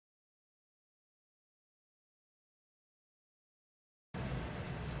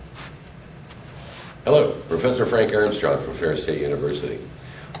Hello, Professor Frank Armstrong from Ferris State University.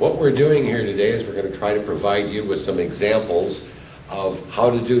 What we're doing here today is we're going to try to provide you with some examples of how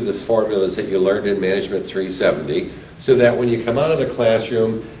to do the formulas that you learned in Management 370 so that when you come out of the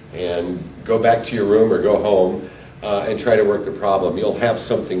classroom and go back to your room or go home and try to work the problem, you'll have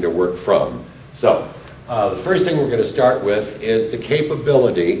something to work from. So, the first thing we're going to start with is the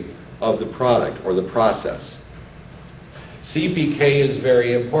capability of the product or the process. CPK is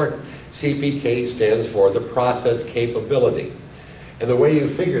very important. CPK stands for the process capability. And the way you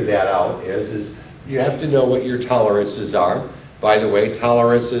figure that out is you have to know what your tolerances are. By the way,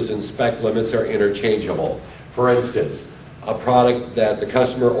 tolerances and spec limits are interchangeable. For instance, a product that the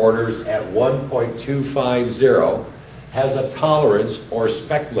customer orders at 1.250 has a tolerance or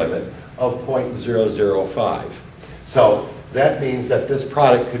spec limit of 0.005. So that means that this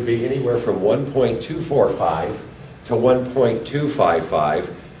product could be anywhere from 1.245 to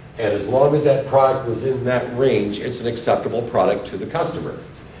 1.255. And as long as that product was in that range, it's an acceptable product to the customer.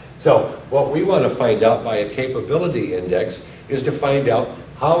 So what we want to find out by a capability index is to find out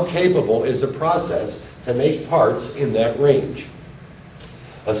how capable is the process to make parts in that range.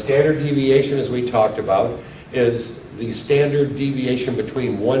 A standard deviation, as we talked about, is the standard deviation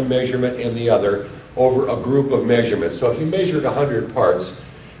between one measurement and the other over a group of measurements. So if you measured 100 parts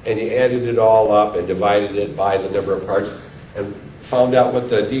and you added it all up and divided it by the number of parts and found out what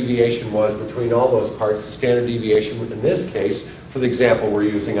the deviation was between all those parts, the standard deviation in this case, for the example we're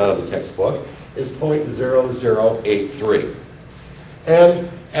using out of the textbook, is 0.0083. And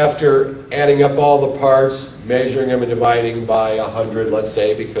after adding up all the parts, measuring them and dividing by 100, let's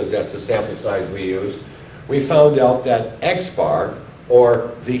say, because that's the sample size we used, we found out that X bar,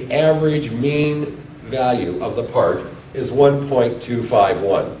 or the average mean value of the part, is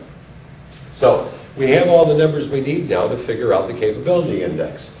 1.251. So we have all the numbers we need now to figure out the capability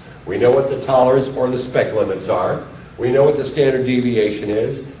index. We know what the tolerance or the spec limits are, we know what the standard deviation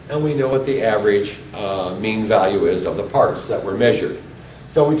is, and we know what the average mean value is of the parts that were measured.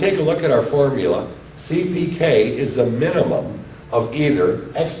 So we take a look at our formula. CPK is the minimum of either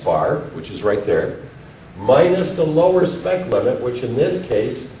X bar, which is right there, minus the lower spec limit, which in this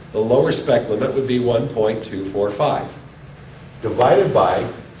case, the lower spec limit would be 1.245, divided by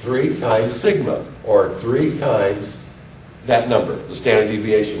 3 times sigma, or 3 times that number, the standard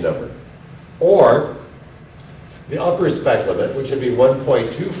deviation number. Or the upper spec limit, which would be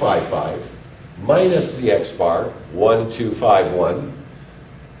 1.255, minus the X bar, 1251,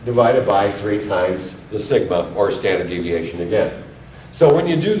 divided by 3 times the sigma, or standard deviation again. So when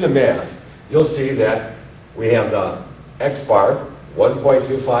you do the math, you'll see that we have the X bar,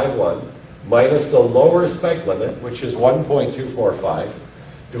 1.251, minus the lower spec limit, which is 1.245,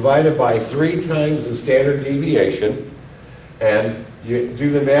 divided by 3 times the standard deviation, and you do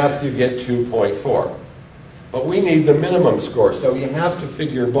the math, you get 2.4. But we need the minimum score, so you have to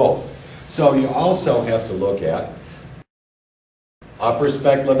figure both. So you also have to look at upper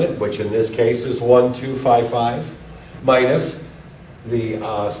spec limit, which in this case is 1255, minus the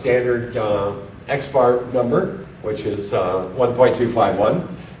standard X bar number, which is 1.251,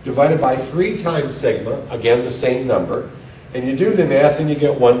 divided by 3 times sigma, again the same number, and you do the math and you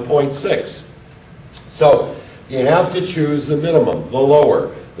get 1.6. So you have to choose the minimum, the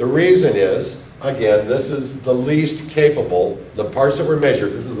lower. The reason is, again, this is the least capable, the parts that were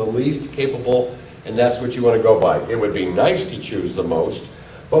measured, this is the least capable, and that's what you want to go by. It would be nice to choose the most,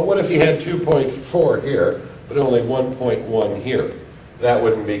 but what if you had 2.4 here, but only 1.1 here? That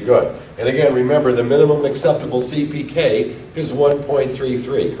wouldn't be good. And again, remember, the minimum acceptable CPK is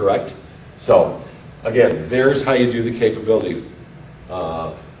 1.33, correct? So, again, there's how you do the capability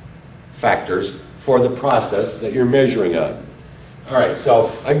factors for the process that you're measuring on. All right, so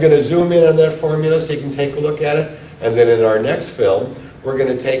I'm going to zoom in on that formula so you can take a look at it. And then in our next film, we're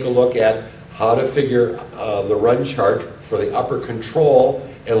going to take a look at how to figure the run chart for the upper control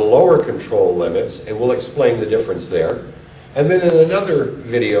and lower control limits, and we'll explain the difference there. And then in another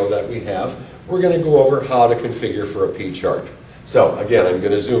video that we have, we're going to go over how to configure for a P-chart. So again, I'm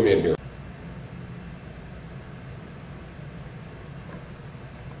going to zoom in here.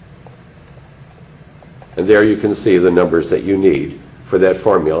 And there you can see the numbers that you need for that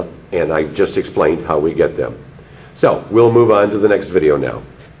formula, and I just explained how we get them. So we'll move on to the next video now.